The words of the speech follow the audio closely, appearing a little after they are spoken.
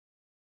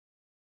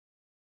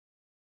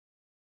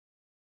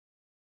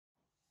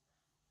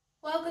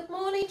Well, good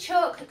morning,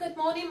 Chuck. Good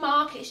morning,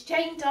 Mark. It's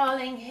Jayne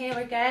Darling here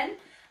again.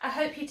 I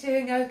hope you're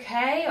doing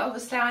okay.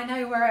 Obviously, I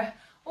know we're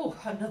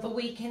another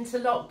week into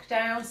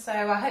lockdown, so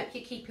I hope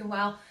you're keeping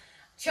well.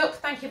 Chuck,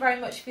 thank you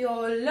very much for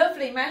your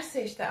lovely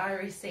message that I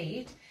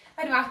received.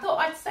 Anyway, I thought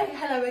I'd say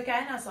hello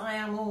again as I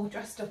am all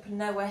dressed up and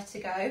know where to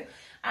go.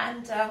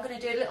 And I'm going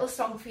to do a little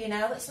song for you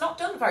now that's not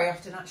done very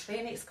often actually,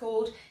 and it's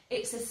called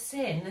It's a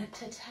Sin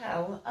to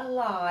Tell a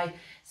Lie.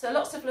 So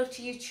lots of love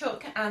to you,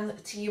 Chuck,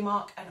 and to you,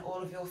 Mark, and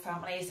all of your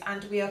families.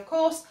 And we, of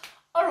course,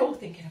 are all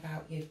thinking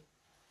about you.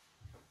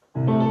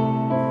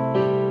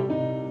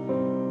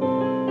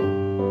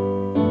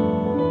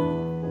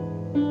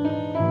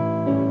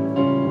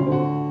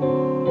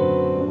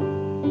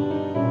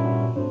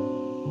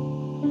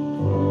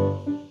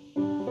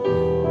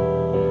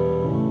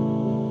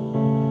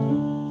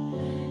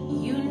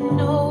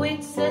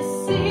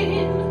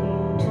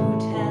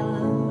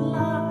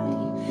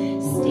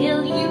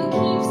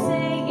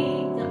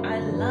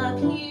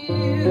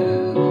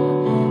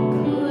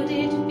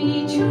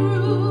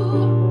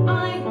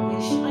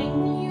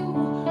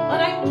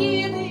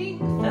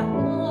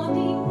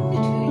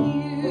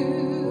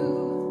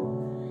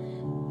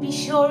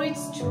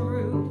 It's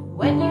true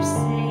when you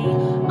say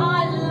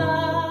I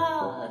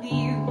love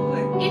you.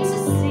 It's a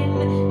sin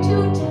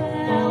to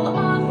tell a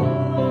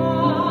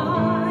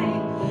lie.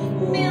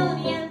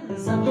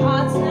 Millions of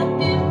hearts have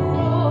been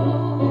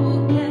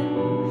broken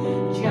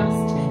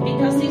just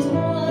because these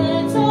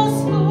words are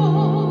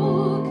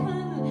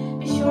spoken.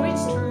 Be sure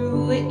it's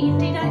true,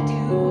 indeed I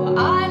do.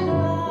 I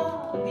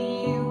love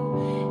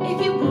you.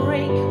 If you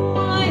break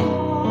my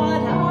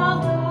heart, I'll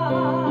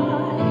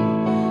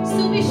die.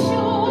 So be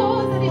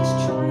sure that it's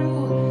true.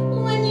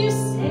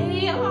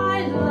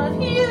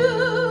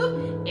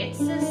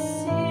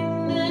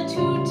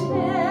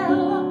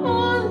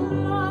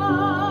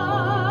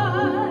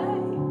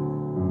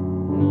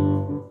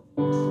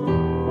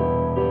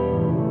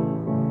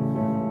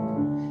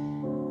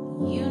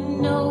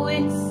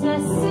 It's a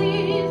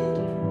sin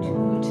to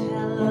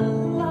tell a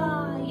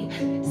lie.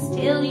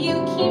 Still you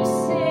keep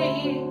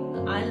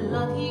saying I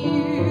love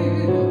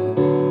you.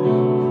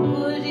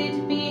 Would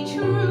it be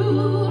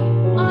true?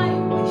 I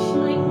wish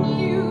I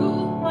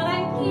knew, but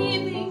I'm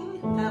giving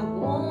that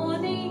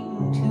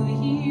warning to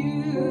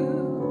you.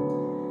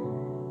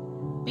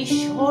 Be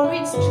sure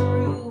it's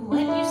true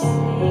when you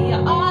say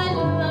I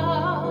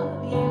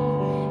love you.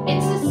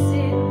 It's a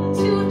sin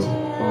to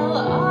tell a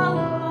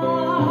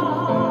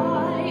lie.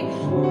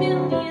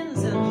 Millions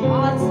of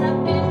hearts have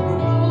been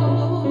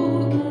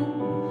broken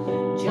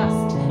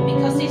just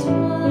because these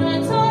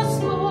words are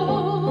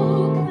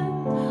spoken.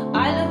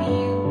 I love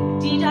you,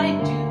 indeed I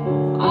do.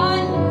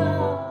 I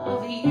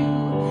love you.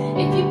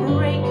 If you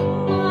break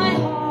my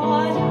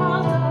heart,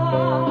 I'll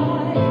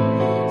die.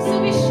 So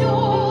be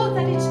sure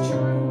that it's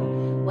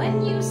true when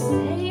you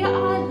say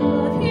I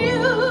love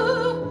you.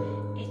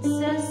 It's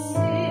a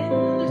sin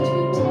to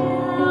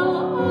tell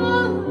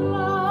a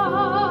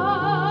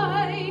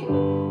lie.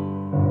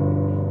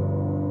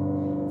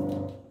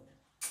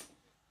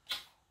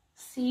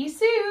 See you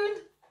soon.